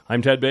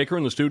I'm Ted Baker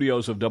in the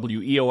studios of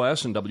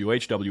WEOS and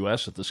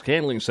WHWS at the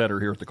Scanling Center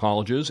here at the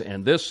colleges,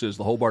 and this is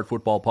the Hobart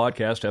Football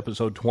Podcast,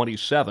 episode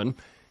 27.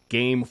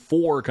 Game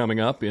 4 coming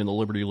up in the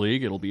Liberty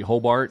League. It'll be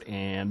Hobart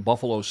and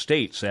Buffalo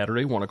State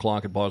Saturday, 1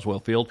 o'clock at Boswell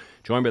Field.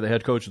 Joined by the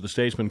head coach of the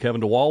Statesman, Kevin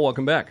DeWall.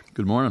 Welcome back.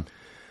 Good morning.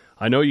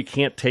 I know you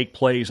can't take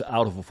plays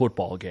out of a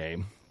football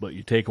game, but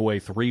you take away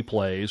 3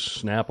 plays,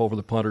 snap over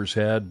the punter's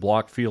head,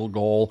 block field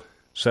goal,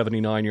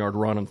 79-yard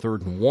run on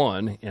 3rd and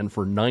 1, and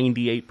for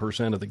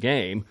 98% of the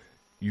game,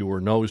 you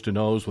were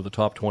nose-to-nose with a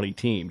top 20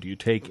 team. Do you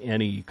take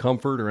any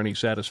comfort or any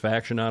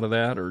satisfaction out of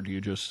that, or do you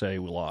just say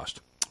we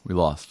lost? We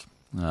lost.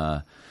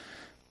 I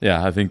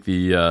think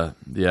the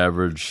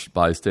average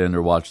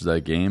bystander watches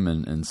that game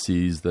and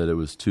sees that it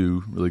was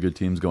 2 really good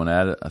teams going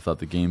at it. I thought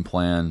the game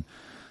plan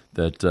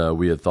that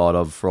we had thought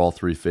of for all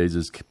 3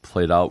 phases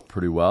played out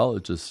pretty well.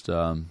 It just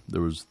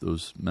there was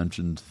those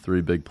mentioned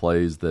 3 big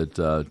plays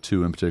that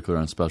 2 in particular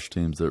on special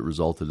teams that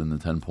resulted in the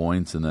 10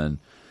 points, and then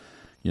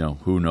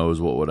who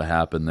knows what would have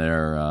happened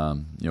there.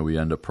 We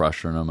end up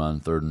pressuring them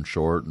on 3rd and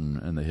short,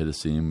 and they hit a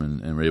seam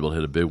and were able to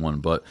hit a big one.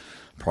 But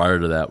prior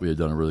to that, we had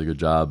done a really good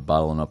job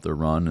bottling up their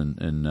run,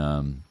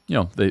 and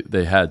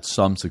they had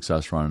some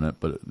success running it,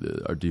 but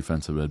our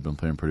defensive had been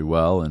playing pretty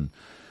well, and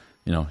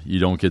you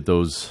don't get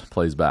those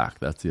plays back.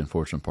 That's the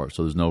unfortunate part.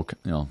 So there's no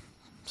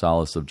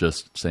solace of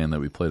just saying that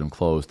we played them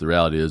close. The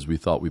reality is we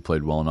thought we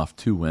played well enough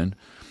to win,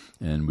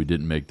 and we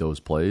didn't make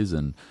those plays,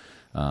 and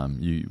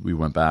we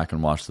went back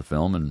and watched the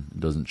film, and it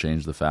doesn't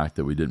change the fact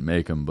that we didn't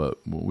make them, but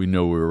we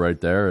know we were right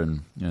there,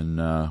 and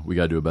we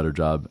got to do a better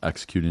job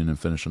executing and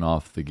finishing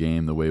off the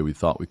game the way we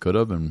thought we could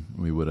have, and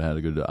we would have had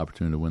a good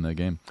opportunity to win that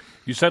game.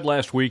 You said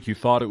last week you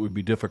thought it would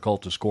be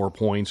difficult to score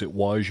points. It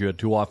was. You had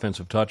 2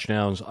 offensive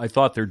touchdowns. I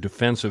thought their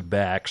defensive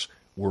backs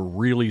were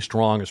really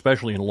strong,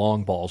 especially in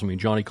long balls. I mean,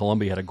 Johnny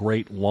Colombi had a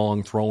great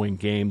long throwing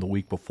game the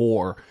week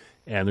before,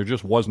 and there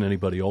just wasn't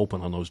anybody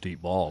open on those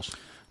deep balls.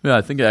 Yeah,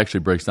 I think it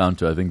actually breaks down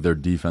to, I think their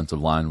defensive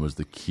line was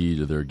the key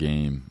to their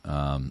game.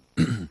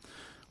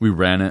 We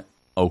ran it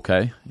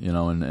okay,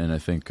 and I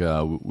think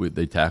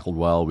they tackled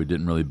well. We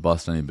didn't really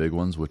bust any big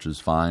ones, which is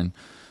fine.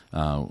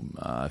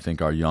 I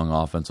think our young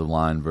offensive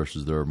line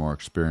versus their more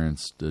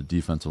experienced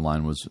defensive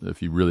line was,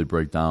 if you really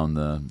break down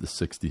the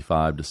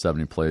 65 to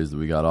 70 plays that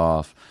we got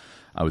off,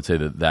 I would say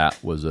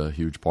that was a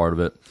huge part of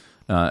it.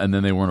 And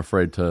then they weren't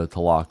afraid to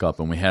lock up,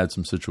 and we had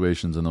some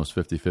situations in those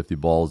 50-50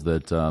 balls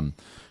that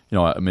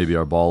maybe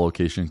our ball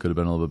location could have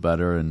been a little bit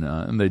better,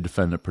 and they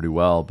defended it pretty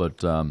well.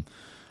 But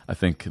I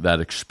think that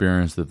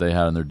experience that they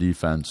had in their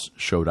defense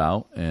showed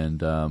out,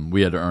 and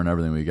we had to earn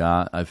everything we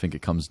got. I think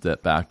it comes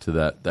back to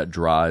that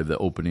drive, the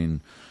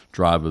opening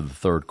drive of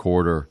the 3rd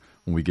quarter.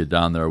 When we get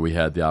down there, we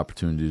had the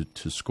opportunity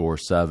to score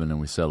 7, and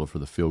we settled for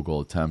the field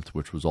goal attempt,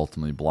 which was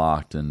ultimately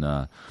blocked. And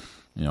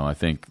I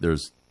think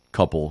there's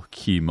couple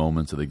key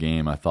moments of the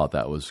game. I thought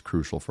that was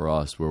crucial for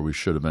us, where we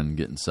should have been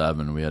getting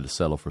 7. We had to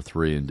settle for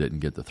 3 and didn't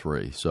get the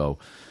 3. So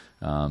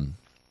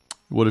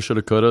woulda,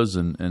 shoulda, couldas.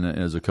 And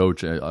as a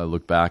coach, I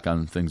look back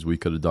on things we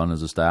could have done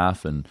as a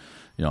staff. And,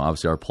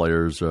 obviously our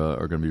players are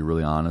going to be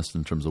really honest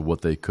in terms of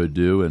what they could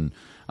do. And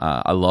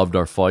I loved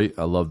our fight.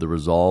 I loved the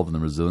resolve and the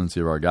resiliency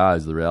of our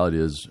guys. The reality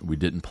is we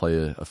didn't play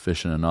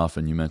efficient enough.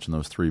 And you mentioned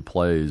those 3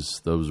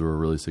 plays. Those were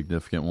really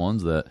significant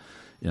ones that,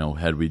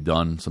 had we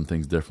done some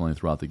things differently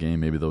throughout the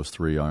game, maybe those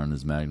 3 aren't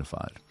as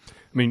magnified. I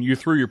mean, you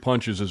threw your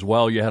punches as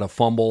well. You had a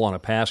fumble on a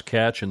pass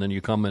catch, and then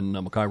you come in,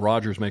 Mekhi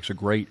Rogers makes a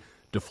great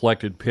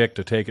deflected pick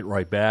to take it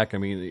right back. I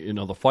mean,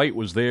 the fight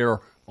was there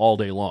all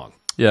day long.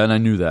 Yeah, and I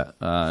knew that,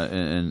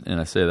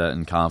 and I say that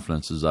in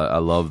confidence. I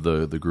love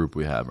the group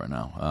we have right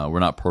now. We're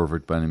not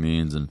perfect by any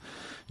means, and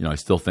I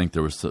still think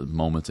there was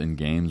moments in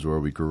games where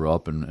we grew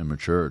up and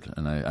matured,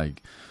 and I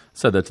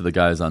said that to the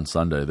guys on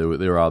Sunday. They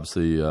were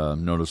obviously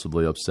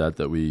noticeably upset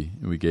that we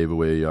gave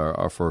away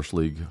our first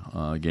league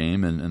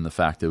game, and the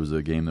fact it was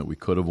a game that we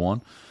could have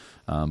won.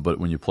 But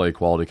when you play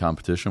quality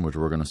competition, which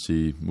we're going to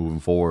see moving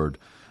forward,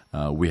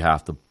 we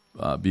have to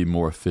be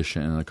more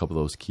efficient in a couple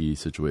of those key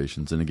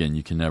situations. And again,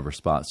 you can never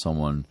spot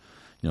someone.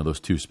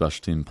 Those 2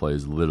 special team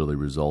plays literally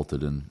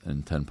resulted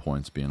in 10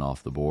 points being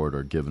off the board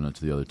or giving it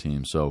to the other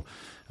team. So,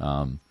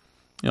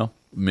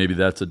 maybe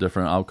that's a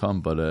different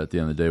outcome, but at the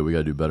end of the day, we got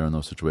to do better in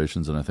those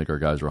situations, and I think our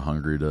guys were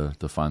hungry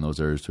to find those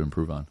areas to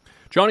improve on.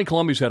 Johnny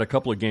Colombi's had a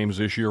couple of games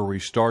this year where he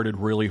started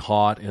really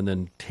hot and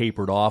then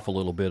tapered off a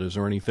little bit. Is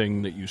there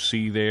anything that you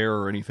see there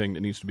or anything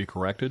that needs to be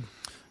corrected?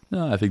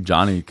 No, I think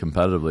Johnny,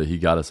 competitively, he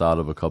got us out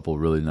of a couple of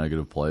really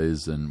negative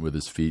plays, and with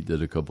his feet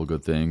did a couple of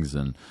good things.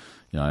 And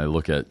I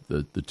look at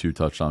the 2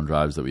 touchdown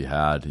drives that we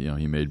had.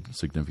 He made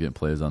significant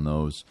plays on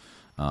those.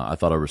 I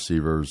thought our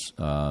receivers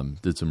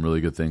did some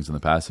really good things in the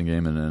passing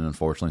game, and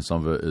unfortunately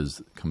some of it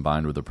is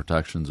combined with the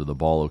protections or the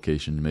ball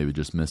location, maybe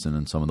just missing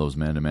in some of those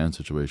man-to-man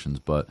situations.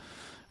 But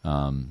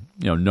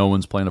No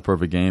one's playing a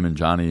perfect game, and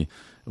Johnny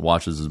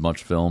watches as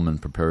much film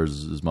and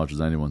prepares as much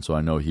as anyone. So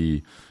I know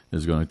he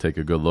is going to take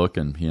a good look,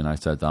 and he and I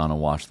sat down and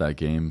watched that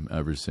game,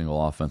 every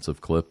single offensive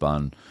clip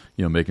on,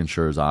 making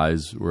sure his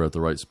eyes were at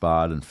the right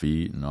spot and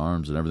feet and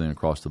arms and everything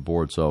across the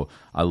board. So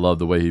I love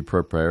the way he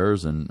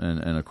prepares and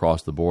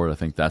across the board. I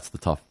think that's the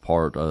tough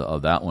part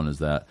of that one, is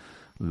that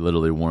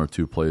literally one or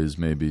two plays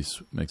maybe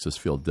makes us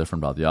feel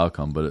different about the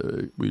outcome, but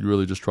we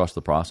really just trust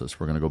the process.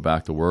 We're going to go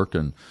back to work,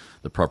 and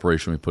the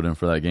preparation we put in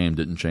for that game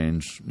didn't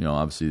change.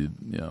 Obviously,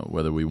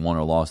 whether we won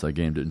or lost that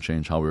game didn't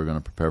change how we were going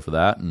to prepare for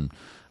that, and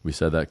we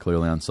said that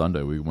clearly on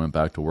Sunday. We went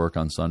back to work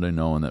on Sunday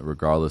knowing that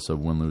regardless of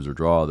win, lose, or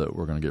draw, that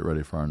we're going to get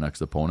ready for our next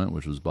opponent,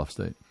 which was Buff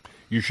State.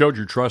 You showed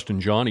your trust in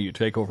Johnny. You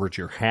take over at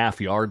your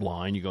half-yard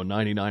line. You go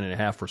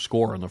 99.5 for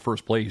score. On the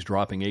first play, he's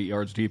dropping 8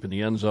 yards deep in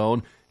the end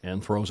zone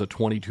and throws a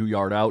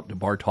 22-yard out to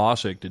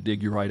Bartosik to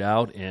dig you right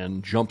out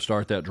and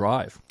jumpstart that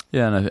drive.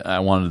 Yeah, and I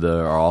wanted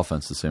our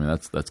offense to say,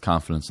 that's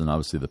confidence in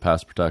obviously the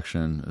pass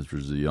protection, as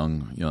was the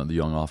young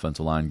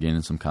offensive line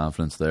gaining some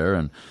confidence there,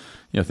 and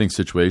I think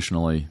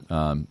situationally,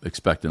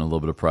 expecting a little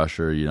bit of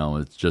pressure,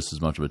 it's just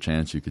as much of a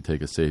chance you could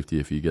take a safety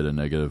if you get a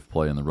negative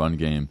play in the run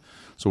game.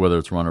 So whether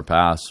it's run or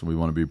pass, we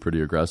want to be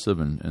pretty aggressive,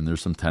 and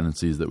there's some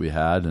tendencies that we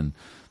had, and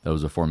that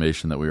was a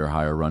formation that we were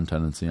higher run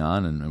tendency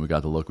on, and we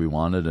got the look we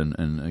wanted.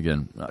 And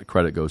again,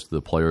 credit goes to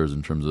the players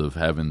in terms of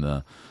having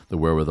the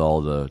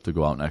wherewithal to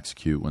go out and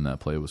execute when that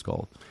play was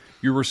called.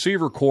 Your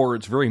receiver core,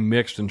 it's very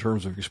mixed in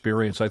terms of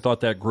experience. I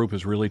thought that group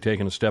has really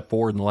taken a step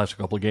forward in the last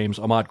couple of games.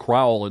 Ahmad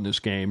Crowell in this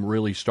game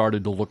really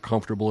started to look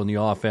comfortable in the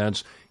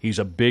offense. He's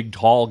a big,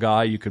 tall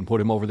guy. You can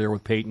put him over there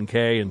with Peyton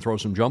Kay and throw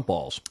some jump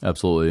balls.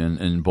 Absolutely. And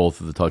in both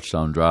of the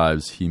touchdown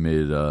drives, he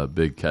made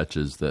big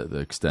catches that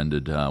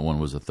extended. One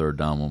was a third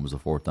down, one was a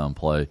fourth down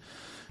play.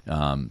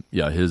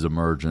 His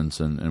emergence,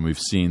 and we've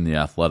seen the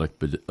athletic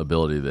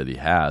ability that he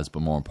has,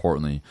 but more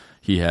importantly,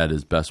 he had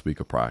his best week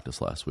of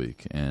practice last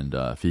week. And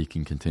if he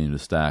can continue to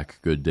stack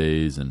good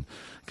days and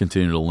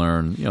continue to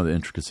learn, the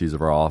intricacies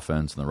of our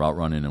offense and the route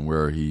running and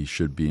where he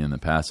should be in the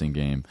passing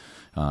game,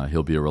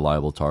 he'll be a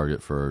reliable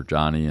target for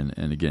Johnny.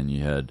 And again,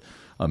 you had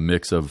a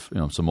mix of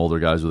some older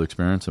guys with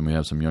experience, and we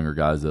have some younger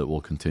guys that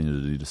will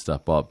continue to need to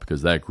step up,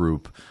 because that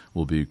group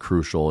will be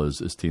crucial as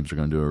teams are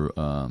going to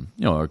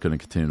do are going to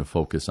continue to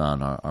focus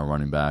on our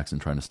running backs and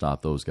trying to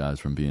stop those guys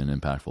from being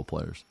impactful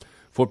players.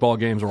 Football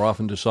games are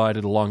often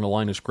decided along the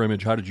line of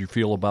scrimmage. How did you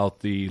feel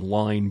about the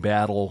line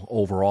battle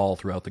overall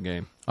throughout the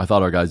game? I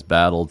thought our guys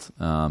battled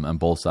on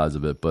both sides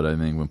of it, but I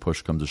think when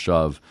push comes to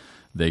shove,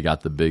 they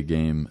got the big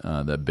game,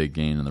 that big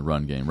gain in the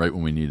run game right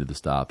when we needed to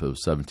stop. It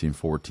was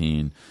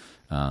 17-14.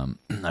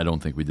 I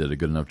don't think we did a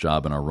good enough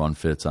job in our run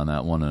fits on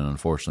that one, and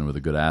unfortunately with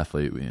a good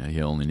athlete,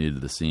 he only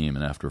needed the seam,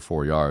 and after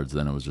 4 yards,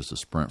 then it was just a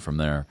sprint from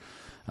there.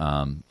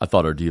 I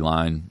thought our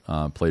D-line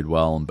played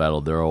well and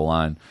battled their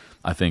O-line.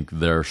 I think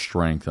their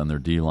strength on their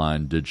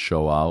D-line did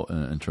show out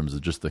in terms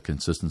of just the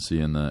consistency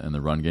in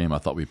the run game. I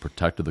thought we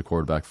protected the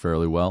quarterback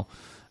fairly well.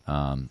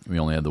 We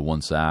only had the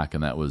one sack,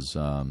 and that was,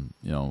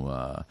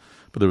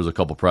 but there was a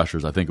couple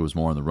pressures. I think it was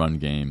more in the run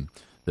game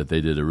that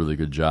they did a really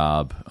good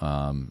job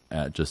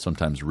at just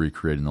sometimes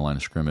recreating the line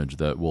of scrimmage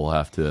that we'll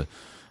have to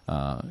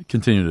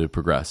continue to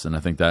progress. And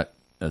I think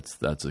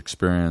that's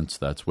experience,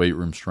 that's weight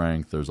room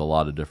strength. There's a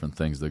lot of different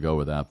things that go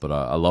with that. But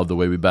I love the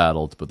way we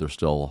battled, but there's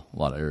still a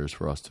lot of areas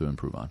for us to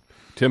improve on.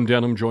 Tim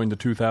Denham joined the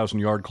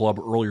 2,000-yard club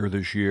earlier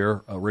this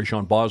year.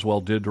 Rayshon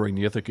Boswell did during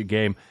the Ithaca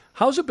game.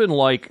 How's it been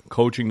like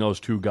coaching those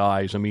two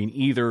guys? I mean,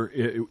 either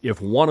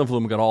if one of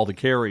them got all the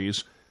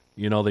carries,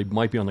 they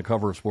might be on the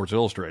cover of Sports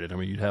Illustrated. I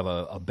mean, you'd have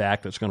a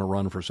back that's going to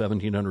run for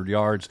 1,700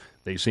 yards.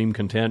 They seem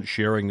content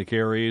sharing the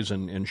carries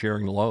and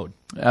sharing the load.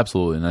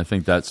 Absolutely, and I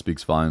think that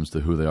speaks volumes to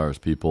who they are as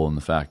people, and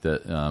the fact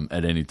that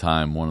at any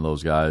time one of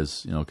those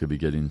guys could be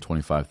getting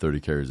 25, 30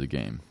 carries a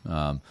game.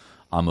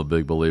 I'm a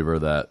big believer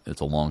that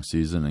it's a long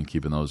season, and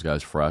keeping those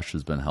guys fresh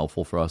has been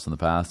helpful for us in the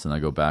past. And I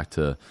go back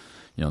to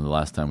the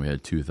last time we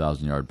had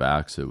 2,000-yard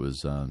backs, it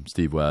was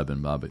Steve Webb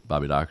and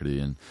Bobby Doherty,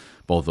 and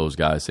both those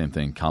guys, same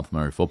thing,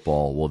 complementary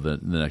football. Well, the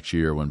next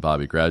year when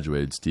Bobby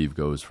graduated, Steve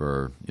goes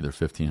for either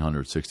 1,500,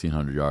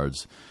 1,600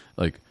 yards.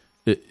 At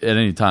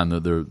any time,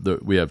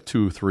 we have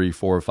 2, 3,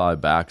 4, or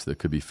 5 backs that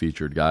could be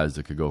featured guys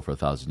that could go for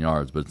 1,000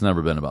 yards, but it's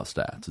never been about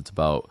stats. It's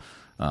about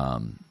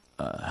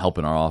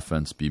helping our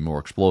offense be more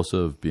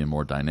explosive, being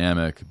more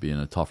dynamic, being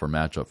a tougher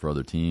matchup for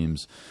other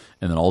teams.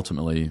 And then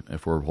ultimately,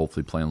 if we're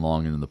hopefully playing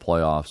long into the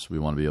playoffs, we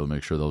want to be able to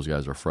make sure those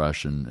guys are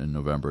fresh in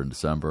November and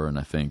December. And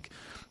I think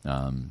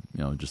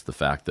just the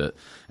fact that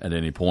at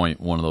any point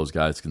one of those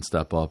guys can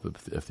step up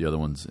if the other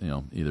one's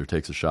either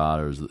takes a shot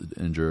or is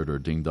injured or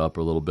dinged up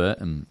a little bit,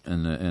 and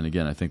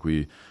again, I think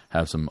we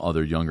have some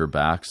other younger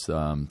backs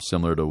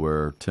similar to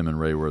where Tim and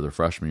Ray were their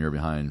freshman year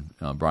behind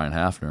Brian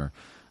Hafner.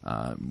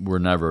 We're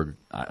never,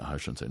 I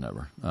shouldn't say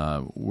never,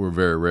 we're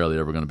very rarely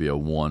ever going to be a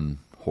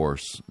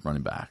one-horse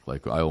running back.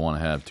 Like, I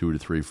want to have 2 to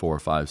 3, 4, or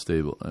 5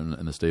 stable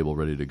in the stable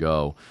ready to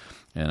go.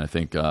 And I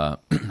think I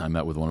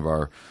met with one of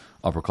our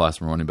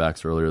upperclassmen running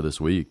backs earlier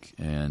this week,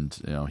 and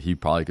he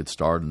probably could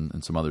start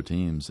in some other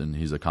teams, and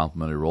he's a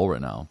complimentary role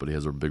right now, but he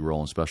has a big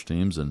role in special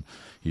teams, and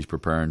he's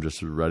preparing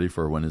just ready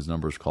for when his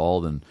number is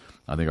called. And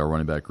I think our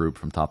running back group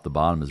from top to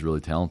bottom is really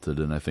talented,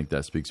 and I think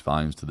that speaks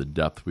volumes to the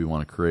depth we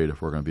want to create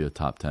if we're going to be a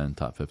top 10,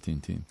 top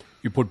 15 team.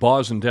 You put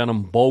Boz and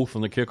Denham both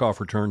on the kickoff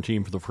return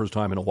team for the first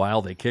time in a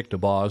while. They kicked to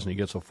Boz, and he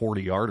gets a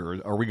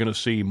 40-yarder. Are we going to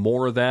see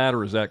more of that,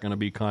 or is that going to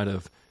be kind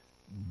of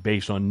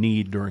based on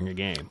need during a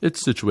game?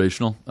 It's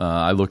situational.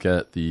 I look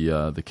at the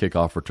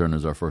kickoff return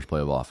as our first play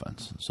of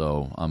offense.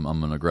 So I'm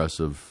an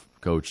aggressive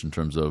coach in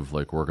terms of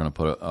we're going to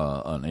put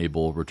an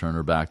able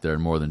returner back there,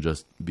 and more than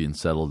just being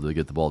settled to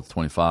get the ball to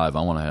 25.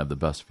 I want to have the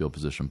best field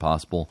position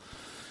possible.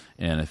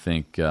 And I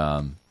think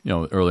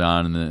early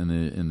on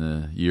in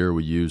the year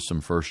we used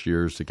some first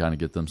years to kind of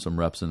get them some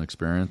reps and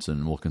experience,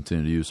 and we'll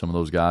continue to use some of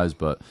those guys.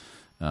 But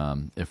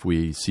if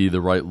we see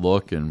the right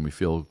look and we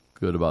feel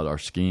good about our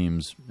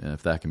schemes, and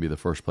if that can be the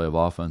first play of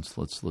offense,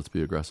 let's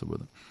be aggressive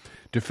with it.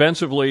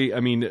 Defensively,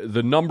 I mean,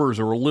 the numbers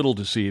are a little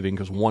deceiving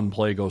because one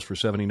play goes for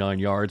 79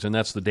 yards, and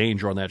that's the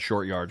danger on that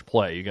short yards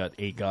play. You got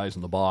 8 guys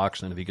in the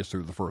box, and if he gets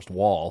through the first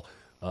wall,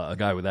 a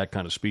guy with that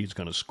kind of speed is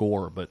going to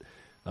score. But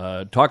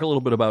talk a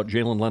little bit about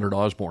Jalen Leonard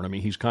Osborne. I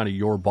mean, he's kind of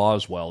your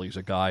Boswell. He's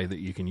a guy that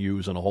you can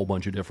use in a whole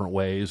bunch of different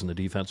ways, and the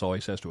defense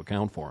always has to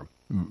account for him.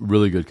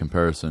 Really good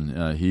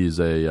comparison. He's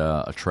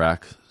a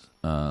track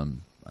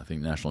I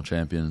think national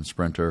champion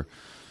sprinter,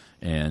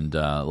 and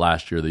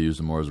last year they used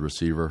him more as a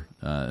receiver,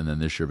 and then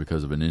this year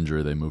because of an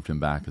injury they moved him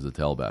back as a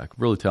tailback.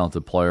 Really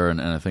talented player,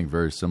 and I think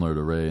very similar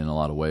to Ray in a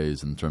lot of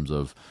ways in terms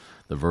of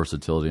the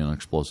versatility and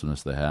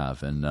explosiveness they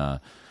have. And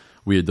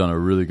we had done a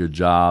really good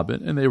job,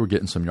 and they were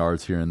getting some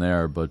yards here and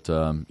there, but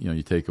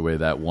you take away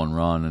that one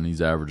run and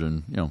he's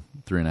averaging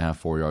 3.5,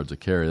 4 yards a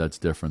carry. That's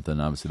different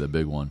than obviously the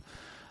big one.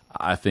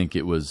 I think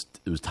it was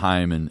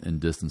time and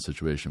distance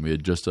situation. We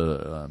had just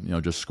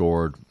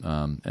scored,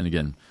 and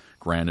again,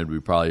 granted, we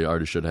probably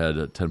already should have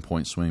had a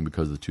 10-point swing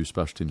because the two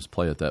special teams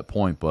play at that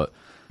point. But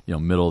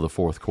middle of the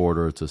fourth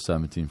quarter, it's a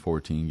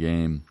 17-14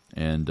 game,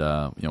 and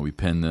we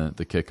pinned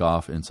the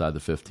kickoff inside the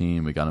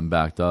 15. We got them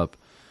backed up.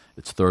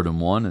 It's 3rd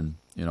and 1,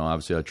 and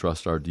obviously I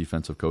trust our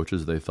defensive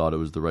coaches. They thought it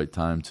was the right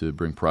time to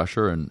bring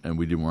pressure, and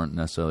we weren't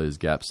necessarily as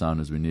gap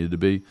sound as we needed to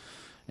be.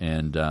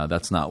 And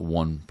that's not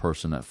one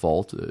person at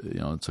fault.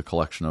 It's a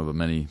collection of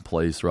many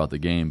plays throughout the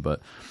game,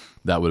 but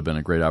that would have been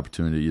a great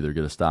opportunity to either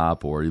get a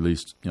stop or at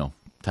least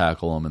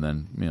tackle them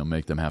and then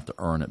make them have to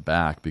earn it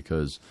back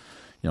because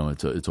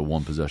it's a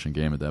one possession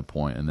game at that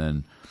point. And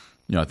then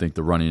I think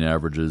the running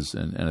averages,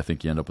 and I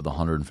think you end up with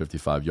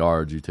 155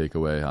 yards. You take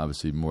away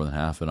obviously more than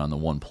half it on the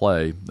one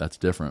play. That's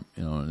different,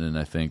 and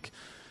I think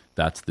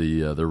that's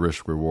the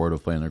risk reward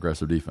of playing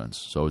aggressive defense.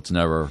 So it's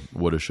never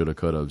woulda, shoulda,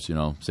 coulda.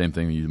 Same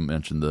thing you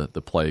mentioned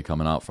the play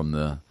coming out from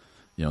the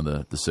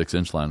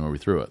 6-inch line where we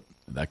threw it.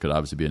 That could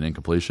obviously be an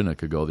incompletion. It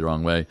could go the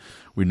wrong way.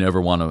 We never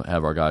want to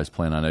have our guys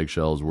playing on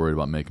eggshells, worried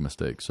about making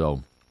mistakes.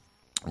 So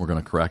we're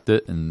going to correct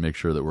it and make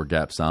sure that we're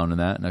gap sound in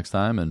that next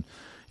time. And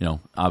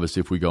obviously,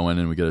 if we go in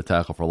and we get a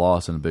tackle for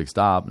loss and a big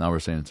stop, now we're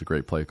saying it's a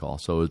great play call.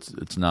 So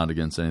it's not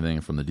against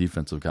anything from the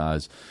defensive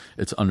guys.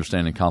 It's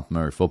understanding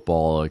complementary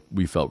football.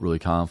 We felt really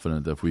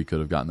confident that if we could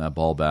have gotten that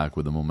ball back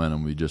with the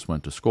momentum we just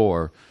went to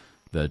score,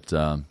 that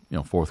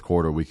fourth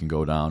quarter we can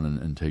go down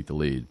and take the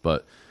lead.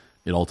 But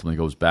it ultimately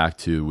goes back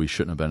to we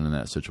shouldn't have been in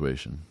that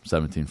situation.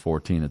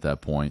 17-14 at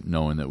that point,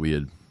 knowing that we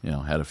had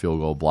had a field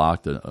goal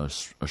blocked, a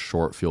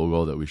short field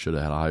goal that we should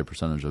have had a high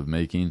percentage of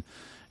making.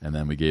 And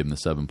then we gave them the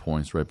 7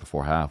 points right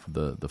before half of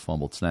the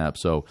fumbled snap.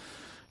 So,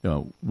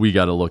 we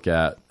got to look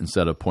at,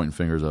 instead of pointing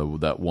fingers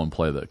at that one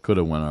play that could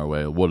have went our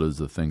way, what is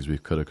the things we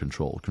could have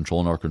controlled?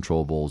 Controlling our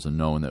controllables and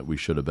knowing that we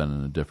should have been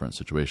in a different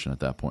situation at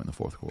that point in the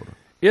fourth quarter.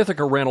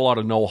 Ithaca ran a lot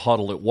of no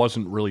huddle. It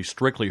wasn't really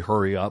strictly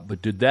hurry up,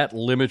 but did that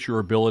limit your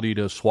ability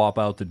to swap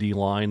out the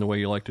D-line the way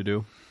you like to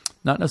do?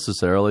 Not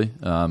necessarily.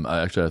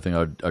 I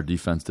think our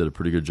defense did a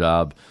pretty good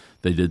job.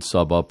 They did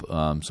sub up,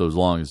 so as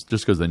long as,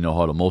 just because they no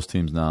huddle, most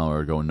teams now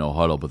are going no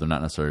huddle, but they're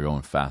not necessarily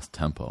going fast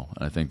tempo.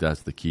 And I think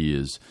that's the key,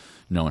 is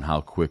knowing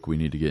how quick we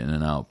need to get in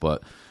and out.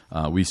 But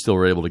we still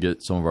were able to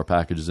get some of our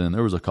packages in.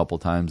 There was a couple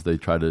times they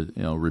tried to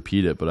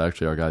repeat it, but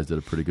actually our guys did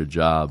a pretty good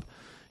job.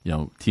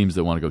 Teams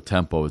that want to go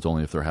tempo, it's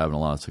only if they're having a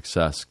lot of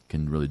success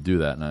can really do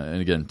that. And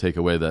again, take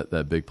away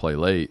that big play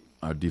late,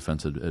 our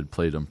defense had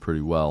played them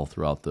pretty well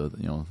throughout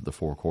the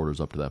 4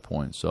 quarters up to that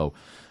point. So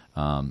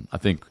I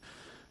think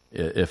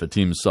if a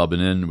team's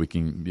subbing in, we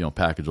can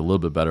package a little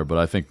bit better. But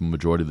I think the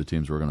majority of the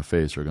teams we're going to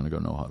face are going to go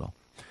no huddle.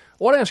 I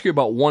want to ask you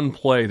about one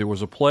play. There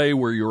was a play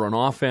where you're on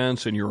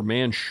offense and you're a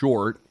man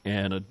short,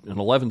 and an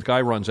 11th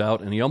guy runs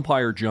out, and the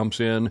umpire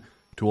jumps in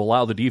to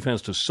allow the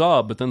defense to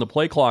sub, but then the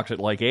play clock's at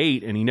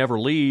 8, and he never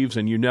leaves,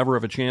 and you never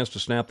have a chance to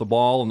snap the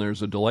ball, and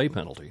there's a delay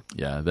penalty.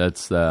 Yeah,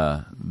 that's.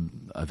 I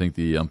think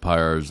the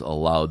umpires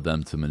allowed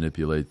them to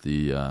manipulate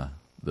the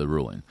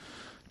ruling.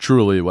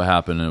 Truly, what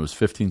happened, and it was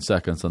 15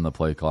 seconds on the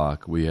play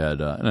clock. We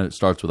had, and it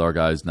starts with our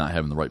guys not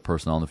having the right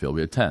personnel on the field.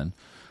 We had 10,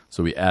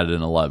 so we added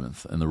an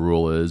 11th, and the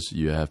rule is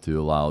you have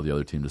to allow the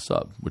other team to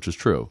sub, which is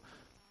true.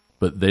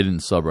 but they didn't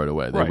sub right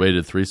away. They Right.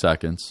 waited 3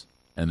 seconds,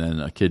 and then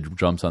a kid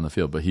jumps on the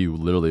field, but he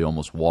literally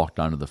almost walked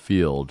onto the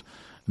field.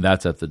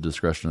 That's at the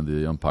discretion of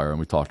the umpire, and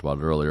we talked about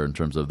it earlier in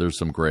terms of there's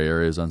some gray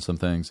areas on some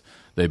things.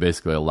 They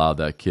basically allowed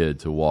that kid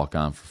to walk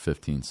on for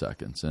 15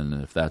 seconds,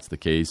 and if that's the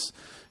case,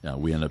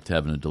 we end up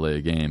having to delay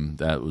a game.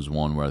 That was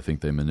one where I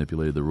think they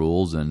manipulated the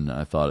rules, and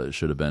I thought it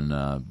should have been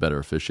better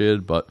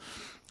officiated, but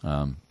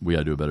we got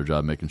to do a better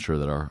job making sure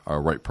that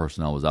our right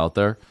personnel was out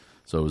there.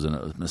 So it was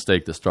a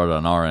mistake that started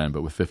on our end,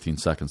 but with 15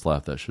 seconds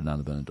left, that should not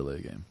have been a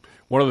delay game.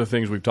 One of the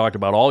things we've talked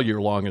about all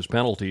year long is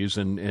penalties,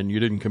 and you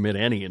didn't commit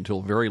any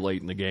until very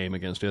late in the game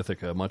against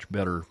Ithaca. Much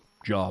better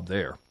job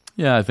there.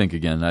 Yeah, I think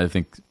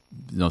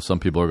some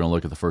people are going to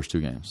look at the first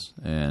 2 games,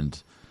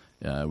 and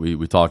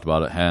we talked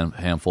about it.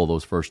 Handful of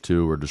those first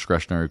 2 were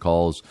discretionary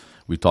calls.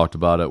 We talked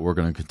about it. We're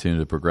going to continue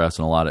to progress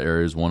in a lot of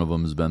areas. One of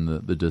them has been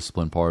the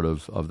discipline part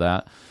of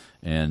that,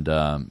 and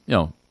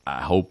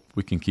I hope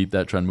we can keep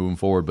that trend moving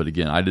forward. But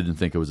again, I didn't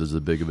think it was as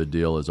big of a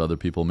deal as other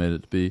people made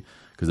it to be,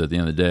 because at the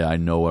end of the day, I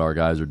know what our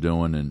guys are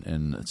doing,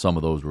 and some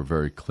of those were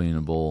very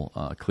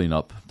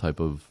clean-up type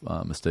of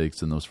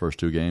mistakes in those first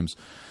 2 games.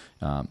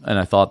 And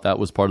I thought that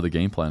was part of the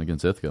game plan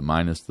against Ithaca,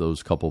 minus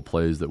those couple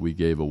plays that we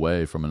gave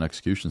away from an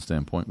execution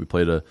standpoint. We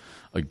played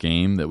a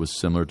game that was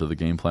similar to the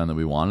game plan that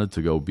we wanted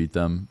to go beat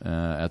them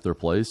at their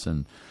place,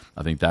 and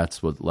I think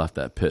that's what left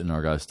that pit in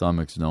our guys'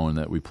 stomachs, knowing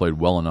that we played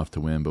well enough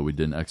to win, but we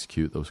didn't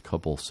execute those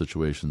couple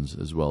situations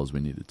as well as we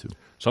needed to.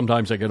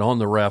 Sometimes I get on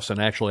the refs, and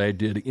actually I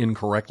did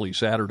incorrectly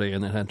Saturday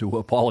and then had to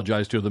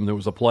apologize to them. There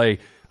was a play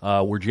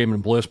where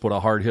Jamin Bliss put a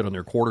hard hit on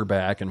their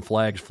quarterback, and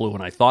flags flew,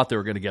 and I thought they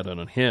were going to get it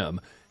on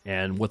him.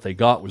 And what they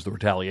got was the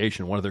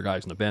retaliation. One of their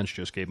guys on the bench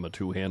just gave him a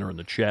 2-hander in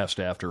the chest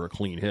after a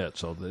clean hit.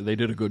 So they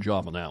did a good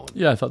job on that one.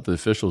 Yeah, I thought the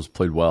officials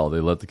played well. They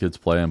let the kids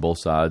play on both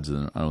sides,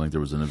 and I don't think there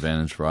was an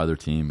advantage for either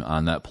team.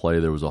 On that play,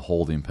 there was a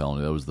holding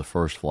penalty. That was the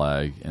first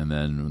flag. And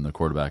then when the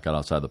quarterback got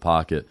outside the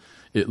pocket,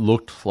 it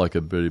looked like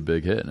a pretty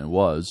big hit, and it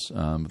was.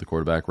 The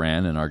quarterback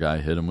ran, and our guy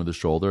hit him with his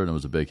shoulder, and it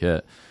was a big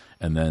hit.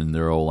 And then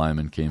their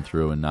O-lineman came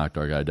through and knocked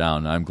our guy down.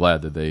 And I'm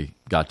glad that they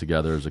got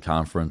together as a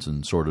conference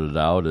and sorted it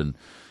out. And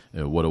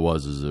what it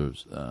was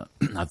is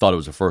I thought it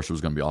was going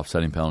to be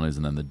offsetting penalties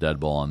and then the dead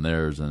ball on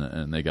theirs,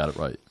 and they got it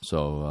right.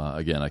 So,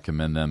 again, I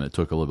commend them. It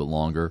took a little bit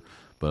longer,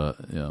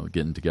 but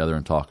getting together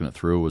and talking it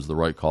through was the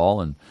right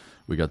call, and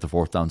we got the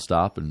 4th down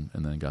stop and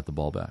then got the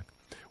ball back.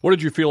 What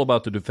did you feel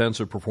about the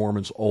defensive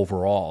performance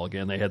overall?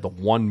 Again, they had the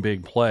one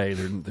big play.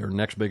 Their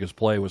next biggest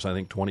play was, I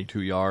think,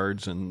 22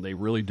 yards, and they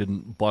really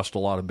didn't bust a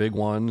lot of big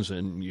ones,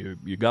 and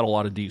you got a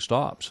lot of D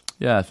stops.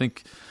 Yeah, I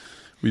think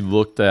we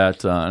looked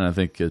at, and I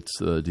think it's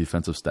the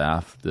defensive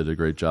staff did a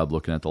great job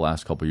looking at the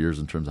last couple of years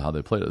in terms of how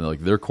they played it.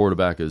 Like, their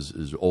quarterback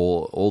is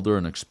older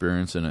and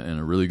experienced in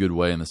a really good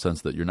way, in the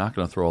sense that you're not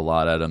going to throw a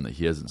lot at him that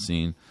he hasn't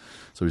seen.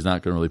 So he's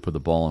not going to really put the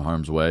ball in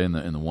harm's way. And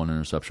the one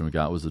interception we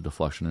got was a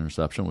deflection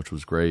interception, which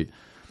was great.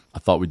 I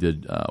thought we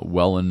did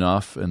well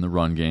enough in the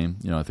run game.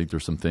 I think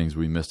there's some things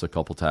we missed, a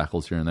couple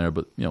tackles here and there,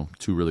 but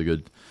 2 really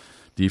good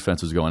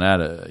defenses going at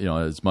it.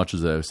 As much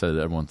as I said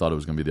everyone thought it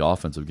was going to be the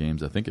offensive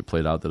games, I think it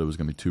played out that it was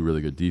going to be 2 really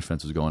good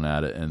defenses going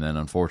at it, and then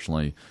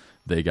unfortunately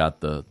they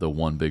got the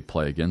one big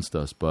play against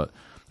us. But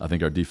I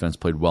think our defense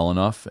played well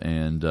enough,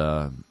 and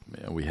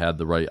we had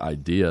the right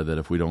idea that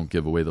if we don't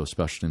give away those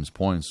special teams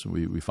points,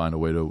 we find a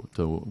way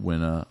to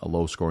win a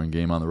low-scoring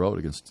game on the road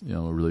against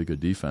a really good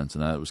defense,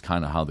 and that was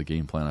kind of how the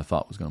game plan I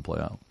thought was going to play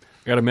out.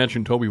 Got to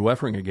mention Toby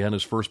Weffering again.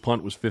 His first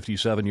punt was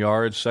 57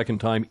 yards. Second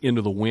time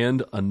into the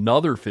wind,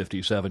 another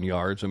 57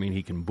 yards. I mean,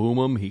 he can boom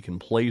them. He can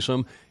place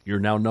them. You're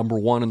now number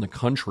 1 in the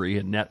country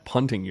in net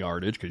punting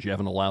yardage because you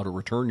haven't allowed a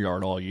return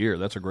yard all year.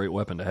 That's a great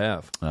weapon to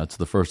have. That's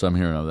the first I'm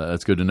hearing of that.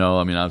 That's good to know.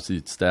 I mean, obviously,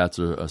 stats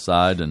are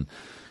aside, and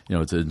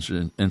it's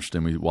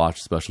interesting. We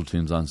watched special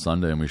teams on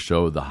Sunday, and we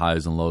showed the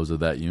highs and lows of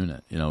that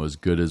unit. As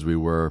good as we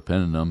were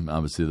pinning them,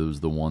 obviously there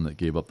was the one that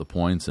gave up the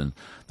points, and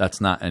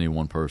that's not any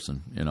one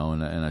person. And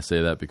I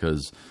say that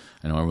because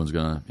I know everyone's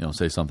going to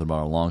say something about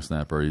our long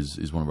snapper.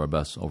 He's one of our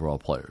best overall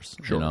players.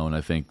 Sure. And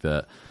I think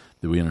that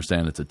we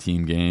understand it's a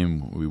team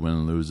game. We win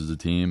and lose as a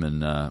team,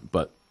 and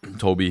but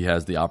Toby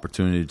has the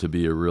opportunity to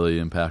be a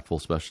really impactful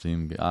special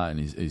team guy,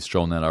 and he's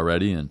shown that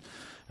already. And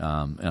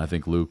I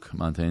think Luke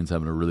Montaigne's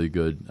having a really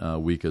good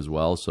week as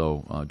well.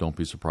 So don't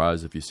be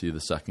surprised if you see the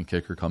second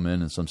kicker come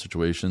in some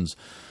situations.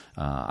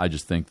 I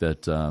just think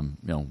that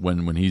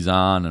when he's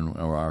on and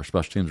or our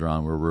special teams are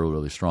on, we're really,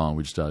 really strong.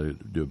 We just got to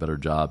do a better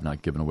job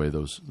not giving away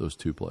those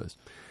 2 plays.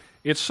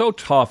 It's so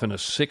tough in a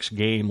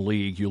 6-game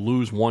league. You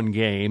lose one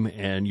game,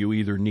 and you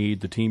either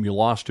need the team you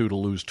lost to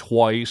lose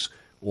twice,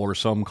 or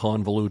some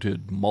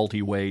convoluted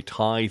multi-way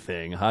tie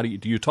thing. How do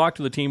you talk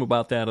to the team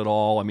about that at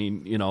all? I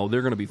mean,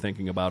 they're going to be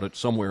thinking about it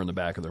somewhere in the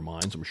back of their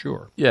minds, I'm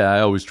sure. Yeah, I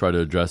always try to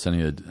address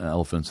any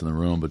elephants in the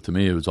room, but to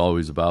me it was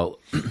always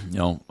about,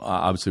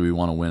 obviously we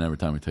want to win every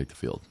time we take the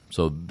field.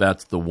 So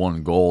that's the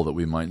one goal that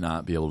we might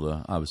not be able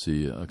to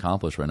obviously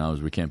accomplish right now,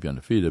 is we can't be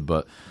undefeated,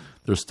 but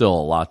there's still a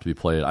lot to be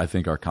played. I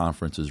think our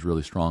conference is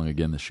really strong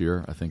again this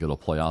year. I think it'll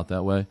play out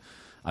that way.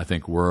 I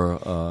think we're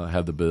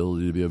have the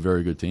ability to be a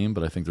very good team,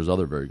 but I think there's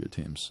other very good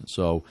teams.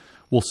 So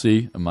we'll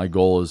see. And my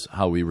goal is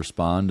how we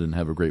respond and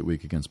have a great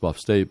week against Buff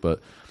State, but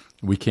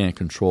we can't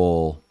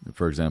control,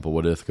 for example,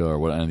 what Ithaca or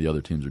what any of the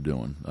other teams are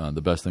doing.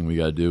 The best thing we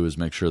got to do is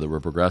make sure that we're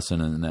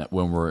progressing, and that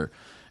when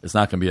it's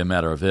not going to be a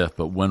matter of if,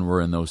 but when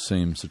we're in those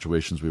same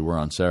situations we were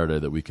on Saturday,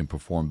 that we can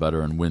perform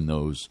better and win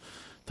those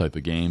type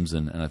of games.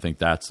 And I think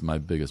that's my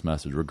biggest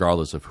message,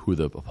 regardless of who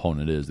the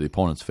opponent is. The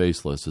opponent's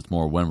faceless. It's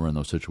more when we're in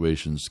those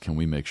situations, can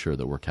we make sure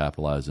that we're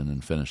capitalizing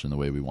and finishing the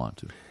way we want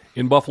to.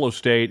 In Buffalo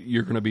State,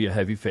 you're going to be a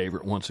heavy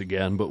favorite once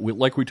again. But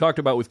like we talked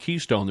about with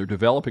Keystone, they're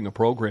developing a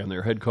program.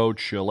 Their head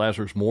coach,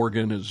 Lazarus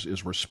Morgan,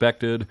 is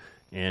respected,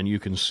 and you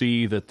can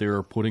see that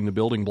they're putting the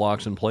building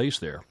blocks in place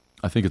there.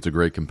 I think it's a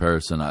great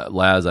comparison.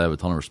 Laz, I have a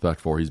ton of respect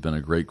for. He's been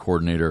a great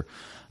coordinator.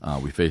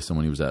 We faced him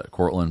when he was at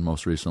Cortland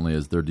most recently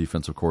as their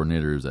defensive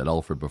coordinator. He was at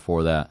Elford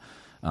before that.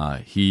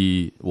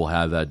 He will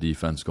have that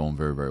defense going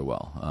very, very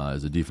well.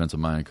 As a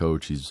defensive-minded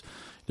coach, he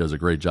does a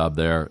great job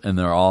there. And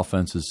their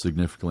offense is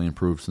significantly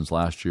improved since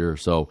last year.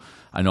 So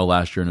I know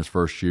last year in his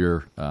first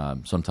year,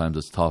 sometimes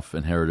it's tough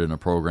inheriting a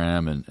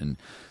program and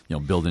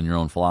building your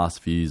own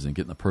philosophies and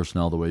getting the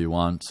personnel the way you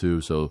want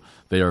to. So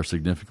they are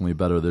significantly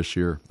better this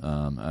year.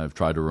 I've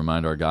tried to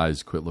remind our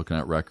guys, quit looking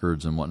at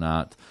records and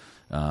whatnot.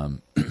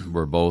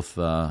 We're both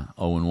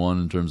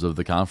 0-1 in terms of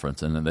the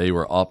conference, and they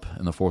were up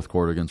in the fourth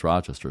quarter against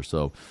Rochester.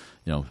 So,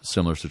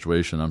 similar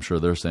situation. I'm sure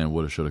they're saying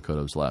woulda, shoulda,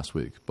 coulda was last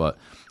week. But,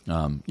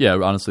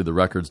 honestly, the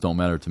records don't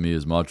matter to me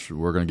as much.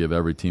 We're going to give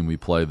every team we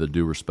play the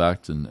due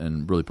respect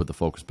and really put the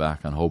focus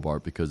back on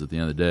Hobart, because at the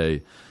end of the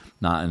day,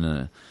 not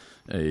in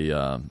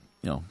a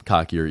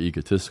cocky or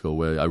egotistical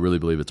way, I really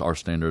believe it's our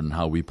standard and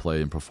how we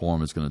play and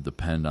perform is going to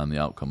depend on the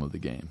outcome of the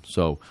game.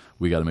 So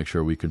we got to make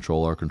sure we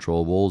control our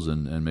controllables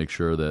and make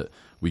sure that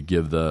we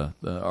give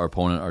our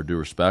opponent our due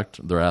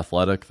respect. They're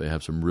athletic. They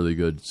have some really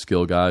good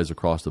skill guys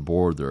across the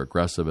board. They're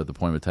aggressive at the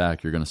point of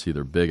attack. You're going to see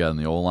they're big on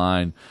the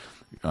O-line,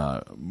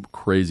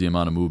 crazy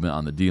amount of movement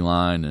on the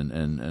D-line,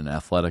 and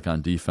athletic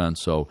on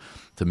defense. So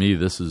to me,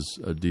 this is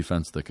a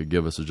defense that could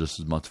give us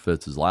just as much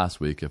fits as last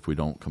week if we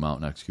don't come out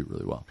and execute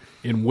really well.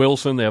 In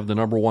Wilson, they have the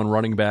number one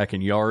running back in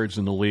yards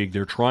in the league.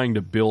 They're trying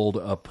to build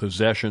a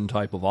possession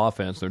type of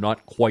offense. They're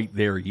not quite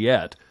there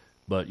yet,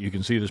 but you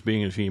can see this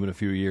being a team in a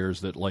few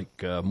years that,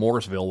 like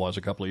Morrisville was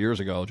a couple of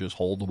years ago, just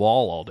hold the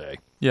ball all day.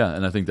 Yeah,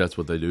 and I think that's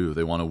what they do.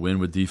 They want to win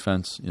with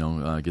defense,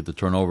 get the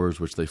turnovers,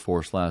 which they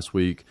forced last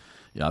week.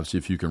 Yeah, obviously,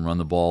 if you can run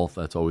the ball,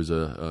 that's always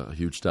a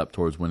huge step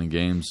towards winning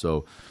games.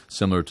 So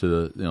similar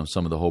to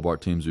some of the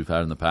Hobart teams we've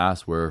had in the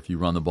past, where if you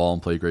run the ball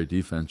and play great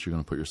defense, you're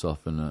going to put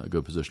yourself in a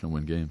good position to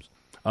win games.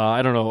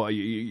 I don't know.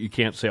 You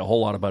can't say a whole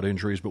lot about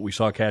injuries, but we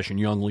saw Cashin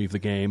Young leave the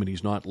game, and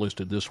he's not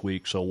listed this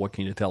week. So what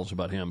can you tell us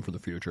about him for the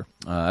future?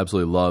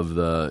 Absolutely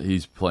love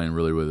he's playing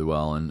really, really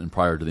well. And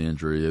prior to the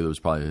injury,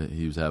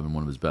 he was having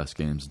one of his best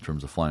games in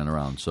terms of flying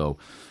around. So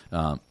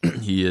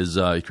he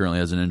currently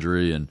has an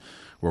injury, and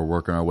we're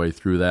working our way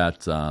through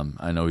that.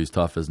 I know he's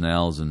tough as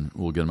nails, and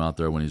we'll get him out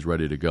there when he's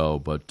ready to go.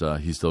 But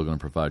he's still going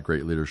to provide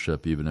great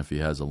leadership, even if he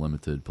has a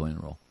limited playing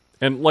role.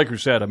 And like you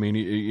said, I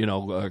mean,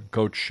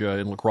 Coach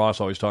in lacrosse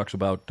always talks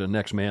about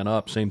next man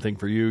up. Same thing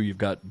for you. You've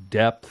got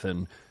depth,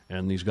 and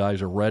these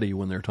guys are ready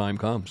when their time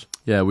comes.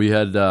 Yeah, we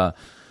had an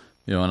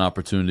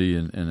opportunity,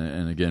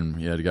 and again,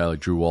 you had a guy like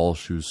Drew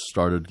Walsh who's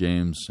started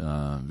games,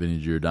 Vinny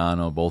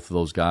Giordano. Both of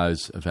those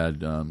guys have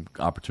had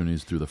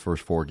opportunities through the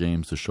first 4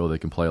 games to show they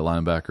can play a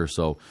linebacker.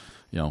 So,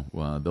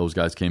 those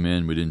guys came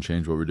in. We didn't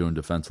change what we're doing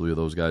defensively with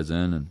those guys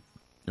in, and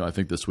I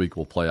think this week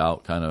will play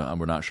out kind of.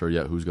 We're not sure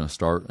yet who's going to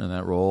start in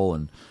that role,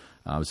 and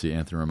obviously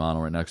Anthony Romano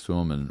right next to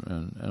him,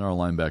 and our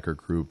linebacker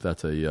group.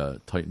 That's a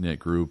tight-knit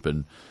group,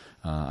 and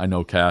I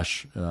know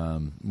Cash,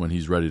 when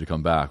he's ready to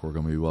come back, we're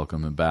going to be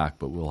welcoming him back,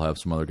 but we'll have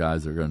some other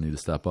guys that are going to need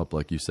to step up,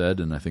 like you said,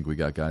 and I think we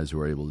got guys who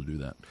are able to do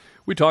that.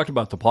 We talked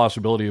about the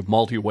possibility of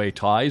multi-way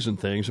ties and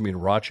things. I mean,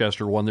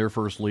 Rochester won their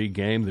first league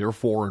game. They're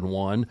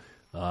 4-1.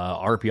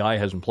 RPI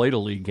hasn't played a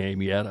league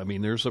game yet. I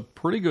mean, there's a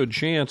pretty good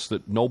chance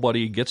that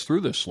nobody gets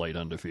through this slate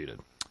undefeated.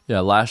 Yeah,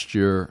 last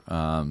year,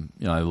 I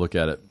look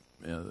at it,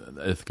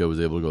 Ithaca was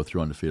able to go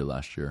through undefeated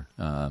last year.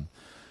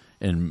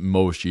 In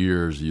most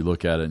years, you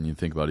look at it and you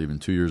think about even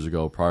 2 years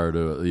ago, prior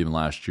to even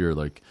last year,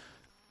 like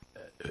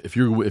if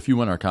you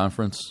win our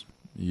conference,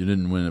 you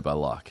didn't win it by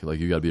luck. Like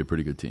you got to be a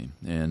pretty good team.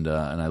 And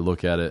I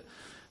look at it,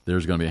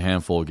 there's going to be a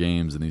handful of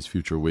games in these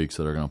future weeks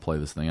that are going to play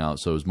this thing out.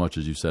 So as much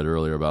as you said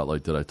earlier about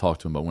like, did I talk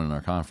to him about winning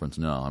our conference?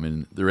 No. I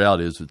mean, the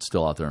reality is it's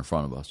still out there in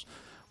front of us.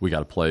 We got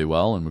to play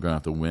well, and we're going to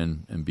have to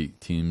win and beat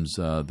teams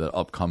that are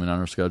upcoming on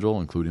our schedule,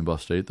 including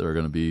Buff State, that are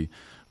going to be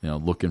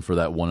looking for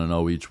that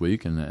 1-0 each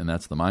week, and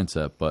that's the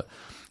mindset. But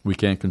we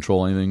can't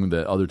control anything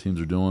that other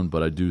teams are doing,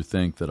 but I do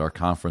think that our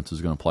conference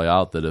is going to play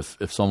out, that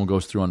if someone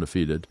goes through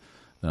undefeated,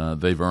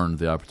 they've earned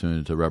the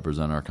opportunity to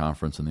represent our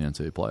conference in the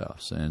NCAA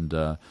playoffs.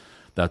 And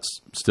that's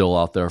still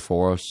out there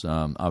for us.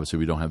 Obviously,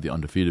 we don't have the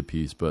undefeated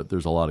piece, but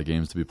there's a lot of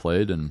games to be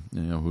played, and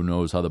who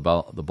knows how the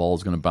ball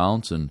is going to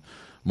bounce and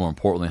more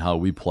importantly, how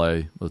we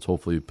play. Let's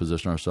hopefully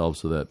position ourselves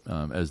so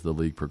that as the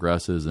league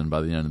progresses and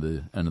by the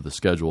end of the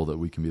schedule that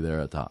we can be there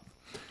at top.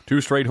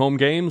 2 straight home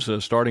games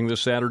starting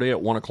this Saturday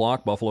at 1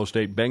 o'clock. Buffalo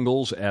State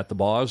Bengals at the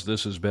Boz.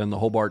 This has been the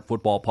Hobart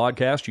Football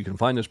Podcast. You can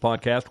find this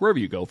podcast wherever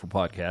you go for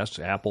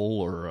podcasts, Apple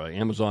or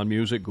Amazon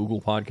Music, Google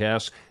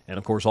Podcasts, and,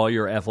 of course, all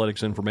your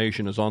athletics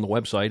information is on the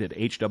website at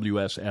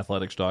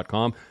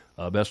hwsathletics.com.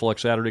 Best of luck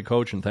Saturday,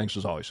 Coach, and thanks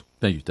as always.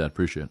 Thank you, Ted.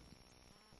 Appreciate it.